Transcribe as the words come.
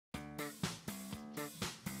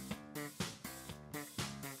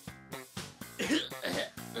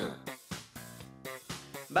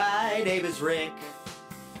My name is Rick,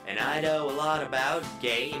 and I know a lot about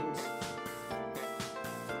games.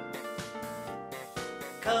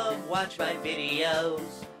 Come watch my videos,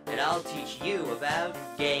 and I'll teach you about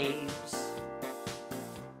games.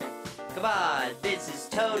 Come on, this is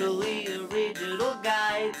totally original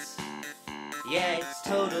guides. Yeah, it's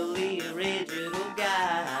totally original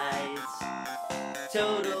guides.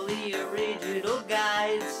 Totally original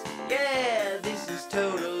guides. Yeah, this is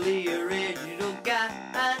totally original guides.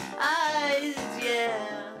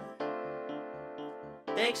 Yeah.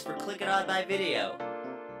 Thanks for clicking on my video.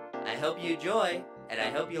 I hope you enjoy, and I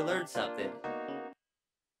hope you learned something.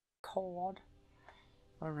 Cold.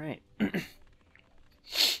 Alright.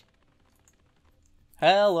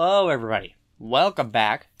 Hello, everybody. Welcome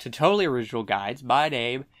back to Totally Original Guides. My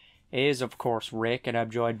name is, of course, Rick, and I'm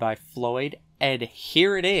joined by Floyd. And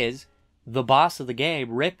here it is, the boss of the game,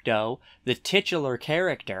 Ripto, the titular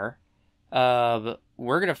character.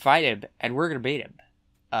 We're going to fight him, and we're going to beat him.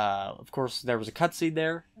 Of course, there was a cutscene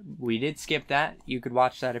there. We did skip that. You could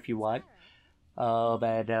watch that if you want.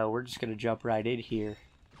 And we're just going to jump right in here.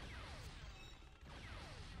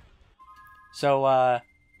 So,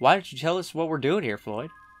 why don't you tell us what we're doing here,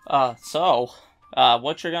 Floyd? What you're going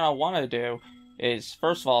to want to do is,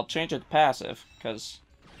 first of all, change it to passive, because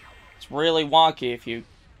it's really wonky if you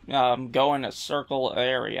go in a circle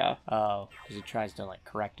area. Oh, because it tries to, like,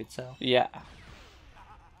 correct itself? Yeah.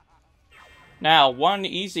 Now, one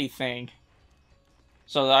easy thing.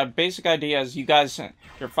 So the basic idea is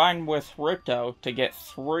you're fine with Ripto to get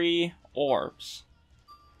 3 orbs.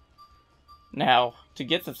 Now, to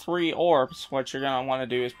get the 3 orbs, what you're going to want to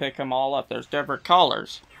do is pick them all up. There's different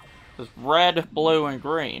colors. There's red, blue, and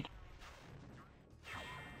green.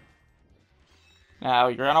 Now,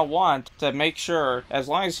 you're going to want to make sure, as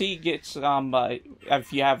long as he gets,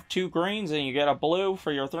 if you have 2 greens and you get a blue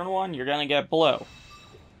for your third one, you're going to get blue.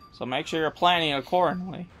 So make sure you're planning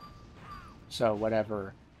accordingly. So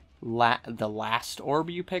whatever the last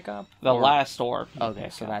orb you pick up? The last orb. Okay,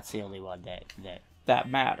 so that's the only one that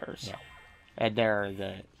matters. Yeah. And there are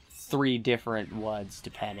the 3 different ones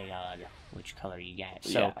depending on which color you get.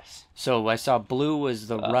 So, yes. So I saw blue was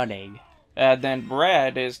the running. And then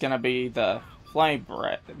red is going to be the flame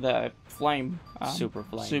super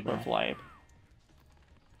flame. Super flame.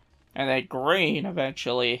 And then green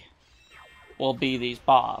eventually will be these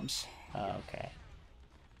bombs. Oh, okay.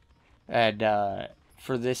 And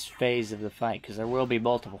for this phase of the fight, because there will be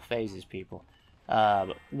multiple phases, people,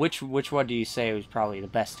 which one do you say was probably the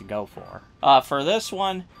best to go for? For this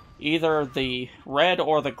one, either the red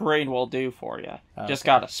or the green will do for you. Okay. Just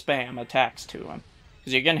gotta spam attacks to him.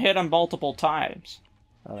 Because you can hit him multiple times.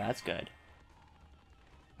 Oh, that's good.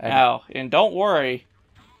 Now, and don't worry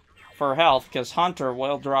for health, because Hunter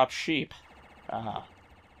will drop sheep.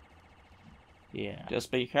 Yeah.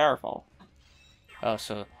 Just be careful. Oh,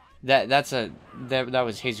 so that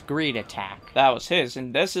was his green attack. That was his,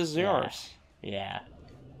 and this is yours. Yeah.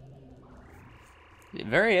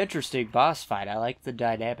 Very interesting boss fight. I like the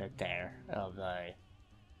dynamic there of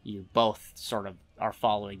you both sort of are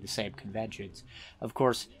following the same conventions. Of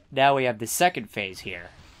course, now we have the second phase here.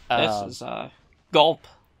 This is Gulp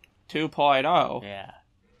 2.0. Yeah.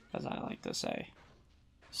 As I like to say.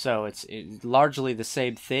 So it's largely the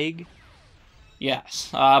same thing? Yes.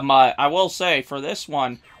 I will say, for this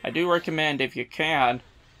one, I do recommend, if you can,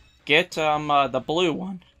 get the blue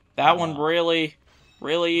one. That one really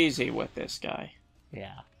easy with this guy.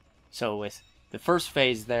 Yeah. So with the first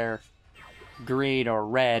phase there, green or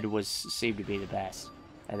red seemed to be the best.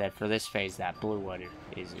 And then for this phase, that blue one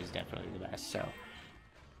is definitely the best. So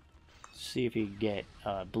see if you can get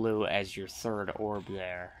blue as your third orb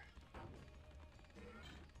there.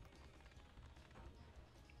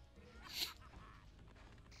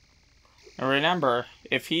 And remember,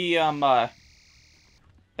 if he,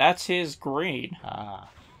 that's his green.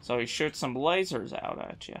 So he shoots some lasers out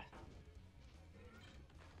at you.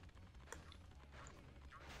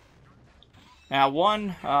 Now,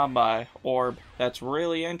 one orb that's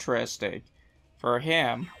really interesting for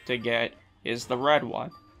him to get is the red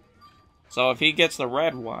one. So if he gets the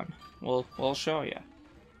red one, we'll show you.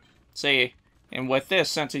 See, and with this,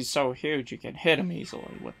 since he's so huge, you can hit him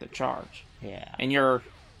easily with the charge. Yeah. And you're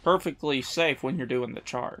perfectly safe when you're doing the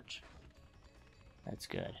charge. That's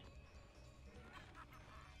good.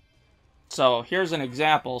 So here's an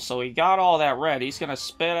example. So he got all that red. He's going to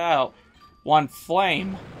spit out one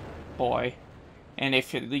flame boy. And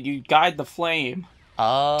if you guide the flame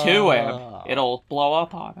to him, it'll blow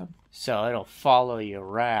up on him. So it'll follow you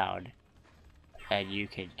around. And you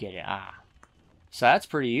can get it. So that's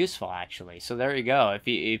pretty useful, actually. So there you go. If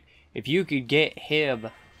if you could get him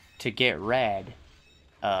to get red,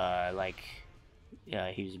 like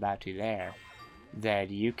he was about to there, then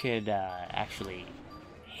you could actually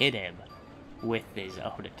hit him with his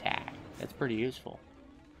own attack. That's pretty useful.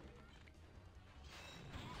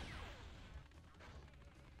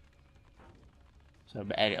 So,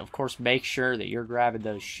 and of course, make sure that you're grabbing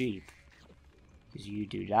those sheep, because you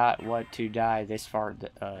do not want to die this far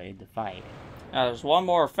in the fight. Now, there's one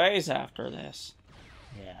more phase after this.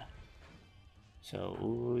 Yeah.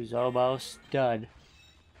 So, he's almost done.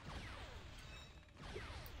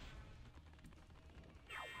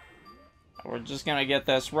 We're just gonna get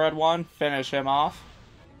this red one, finish him off.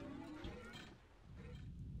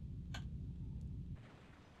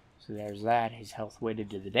 So there's that. His health went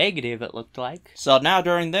into the negative, it looked like. So now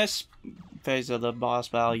during this phase of the boss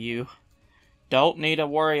battle, you don't need to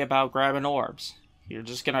worry about grabbing orbs. You're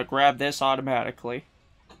just gonna grab this automatically.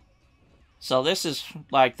 So this is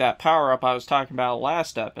like that power-up I was talking about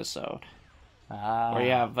last episode. Where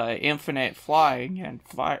you have infinite flying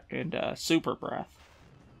and super breath.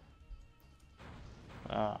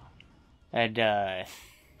 And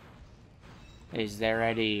is there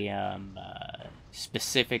any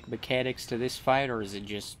specific mechanics to this fight, or is it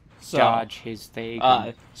just dodge his thing?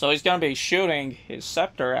 So he's going to be shooting his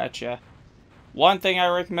scepter at you. One thing I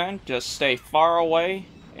recommend, just stay far away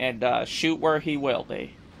and shoot where he will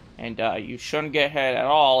be. And you shouldn't get hit at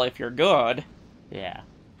all if you're good. Yeah.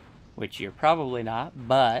 Which you're probably not,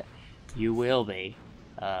 but you will be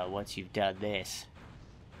once you've done this.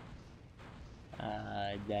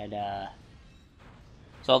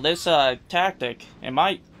 So this tactic, it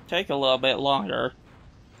might take a little bit longer,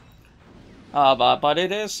 but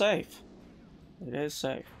it is safe. It is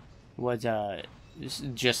safe. Was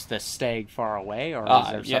just the staying far away, or is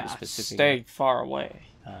there something specific? Staying far away.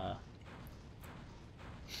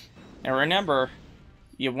 And remember,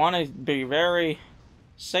 you want to be very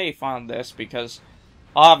safe on this, because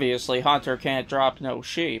obviously Hunter can't drop no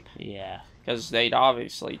sheep. Yeah. Because they'd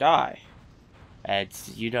obviously die.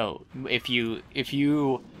 It's, you know, if you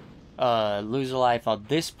lose a life on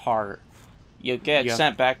this part, you get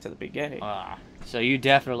sent back to the beginning. So you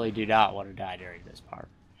definitely do not want to die during this part.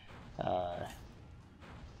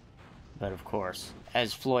 But of course,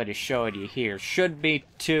 as Floyd is showing you here, shouldn't be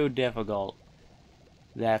too difficult.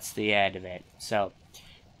 That's the end of it. So,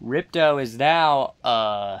 Ripto is now,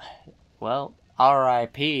 well,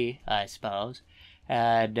 R.I.P., I suppose.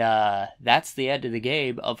 And that's the end of the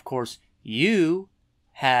game. Of course, you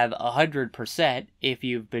have 100% if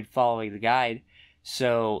you've been following the guide.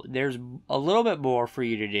 So, there's a little bit more for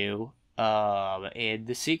you to do in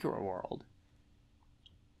the secret world.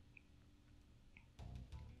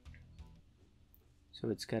 So,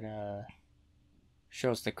 it's gonna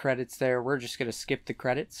show us the credits there. We're just gonna skip the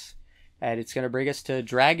credits. And it's going to bring us to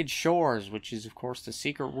Dragon Shores, which is, of course, the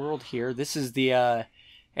secret world here. This is the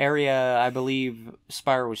area I believe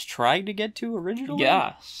Spyro was trying to get to originally?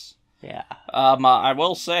 Yes. Yeah. I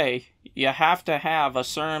will say, you have to have a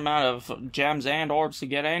certain amount of gems and orbs to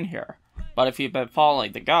get in here. But if you've been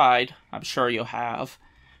following the guide, I'm sure you have,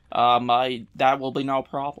 that will be no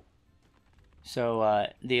problem. So,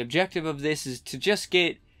 the objective of this is to just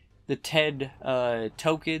get the 10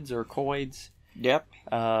 tokens or coins. Yep.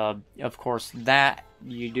 Of course, that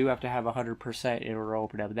you do have to have 100% in order to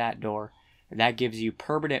open up that door. And that gives you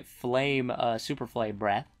permanent flame, super flame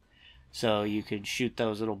breath. So you can shoot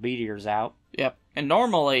those little meteors out. Yep. And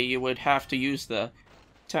normally you would have to use the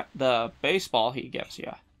baseball he gives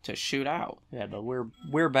you to shoot out. Yeah, but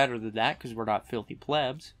we're better than that because we're not filthy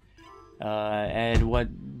plebs.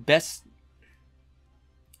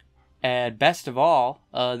 And best of all,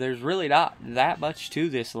 there's really not that much to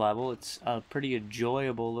this level. It's a pretty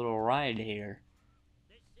enjoyable little ride here.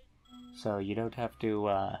 So you don't have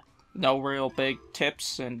to... No real big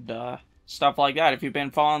tips and stuff like that. If you've been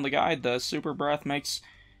following the guide, the super breath makes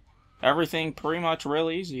everything pretty much real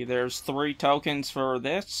easy. There's 3 tokens for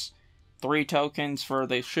this, 3 tokens for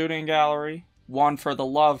the shooting gallery, 1 for the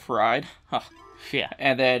love ride, yeah,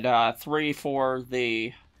 and then 3 for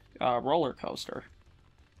the roller coaster.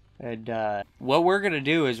 And what we're going to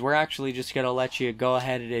do is we're actually just going to let you go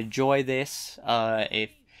ahead and enjoy this.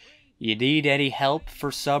 If you need any help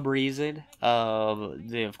for some reason,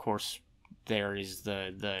 of course, there is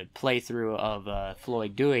the playthrough of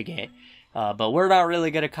Floyd doing it. But we're not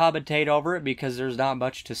really going to commentate over it because there's not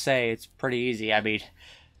much to say. It's pretty easy. I mean,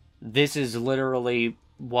 this is literally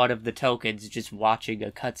one of the tokens, just watching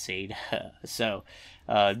a cutscene. So,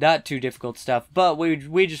 not too difficult stuff. But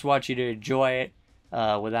we just want you to enjoy it.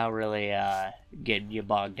 Without really getting you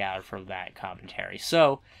bogged down from that commentary.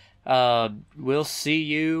 So, we'll see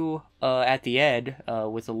you at the end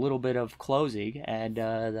with a little bit of closing, and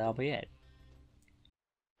that'll be it.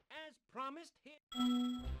 As promised here.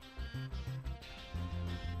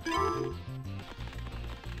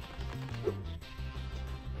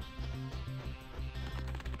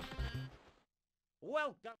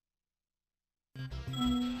 Welcome.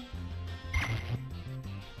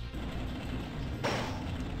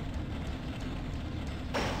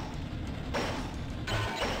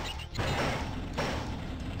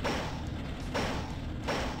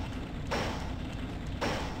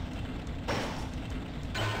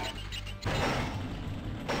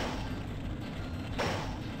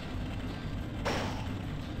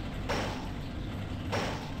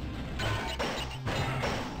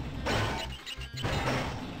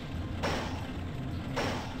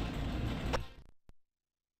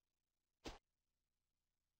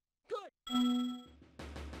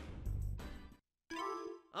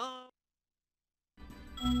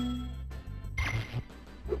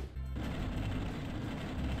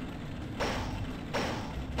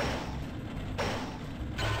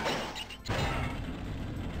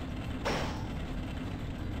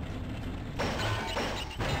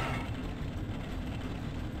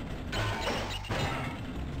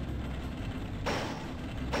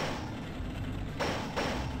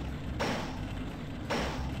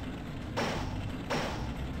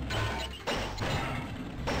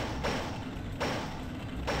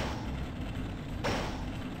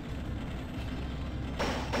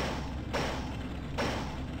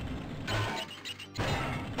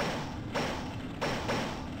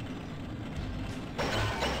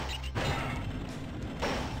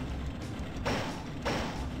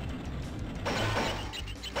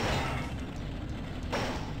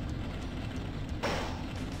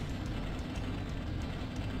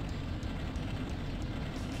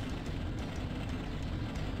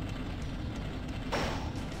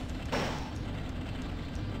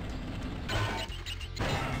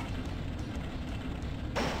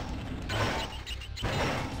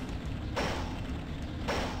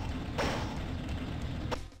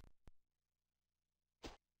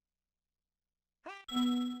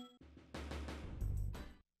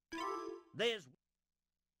 There's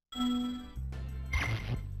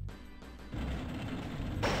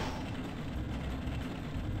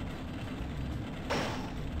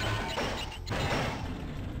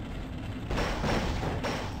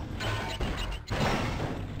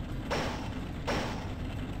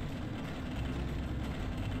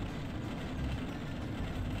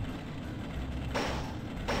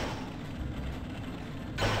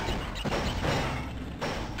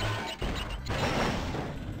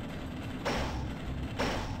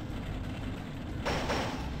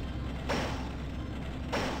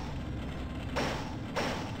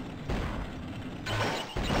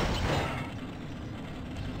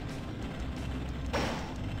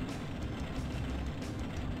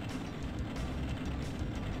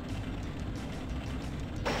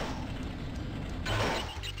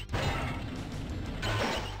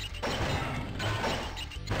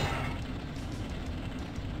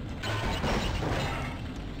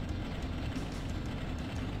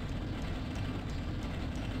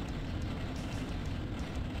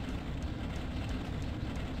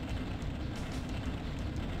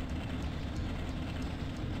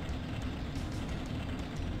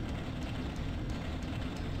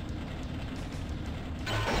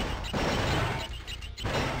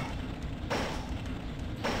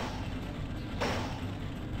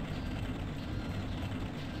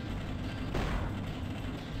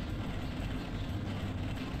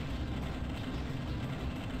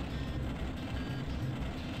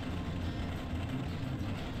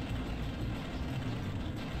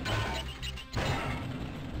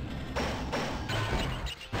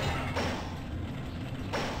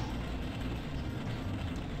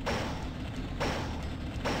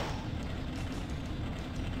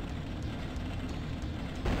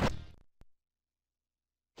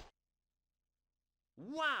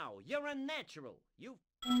wow, you're a natural. You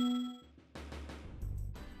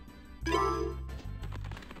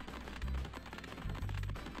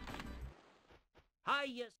Hi,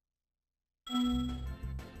 yes.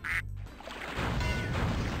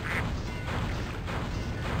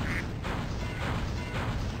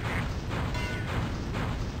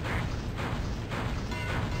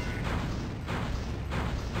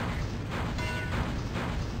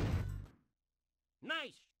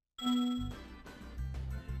 Nice.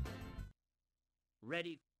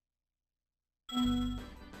 Ready.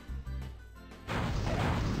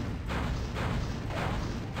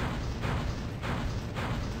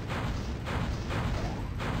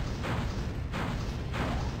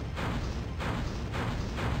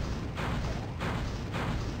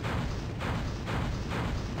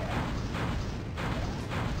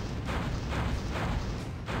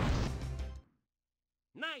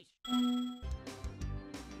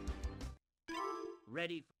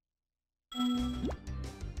 Ready.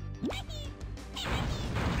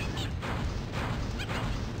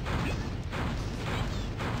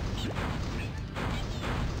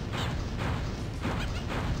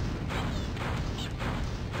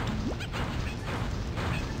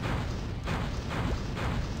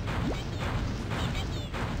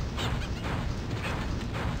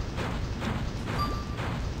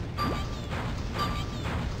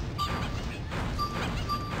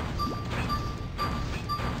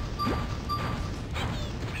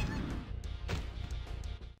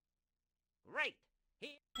 Right. Here.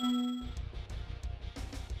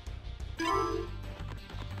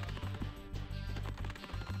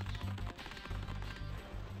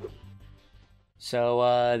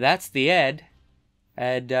 So that's the end.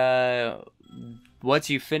 And once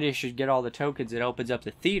you finish and get all the tokens, it opens up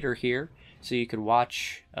the theater here, so you can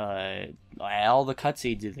watch all the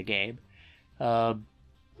cutscenes in the game.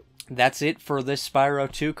 That's it for this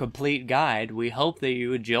Spyro 2 complete guide. We hope that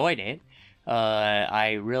you enjoyed it.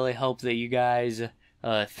 I really hope that you guys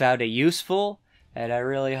found it useful, and I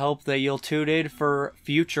really hope that you'll tune in for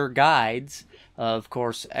future guides. Of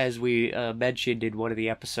course, as we mentioned in one of the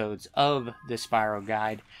episodes of the Spyro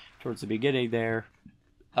guide towards the beginning there,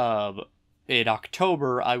 in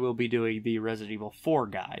October I will be doing the Resident Evil 4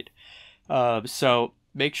 guide. So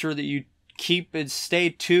make sure that you keep and stay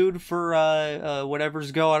tuned for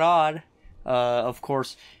whatever's going on. Of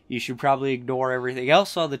course, you should probably ignore everything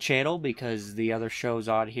else on the channel because the other shows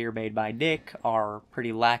on here made by Nick are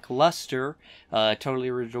pretty lackluster. Totally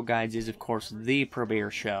Original Guides is, of course, the premier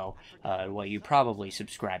show, what you probably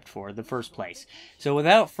subscribed for in the first place. So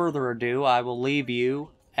without further ado, I will leave you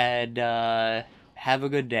and have a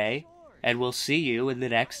good day, and we'll see you in the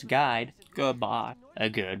next guide. Goodbye.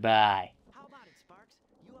 Goodbye.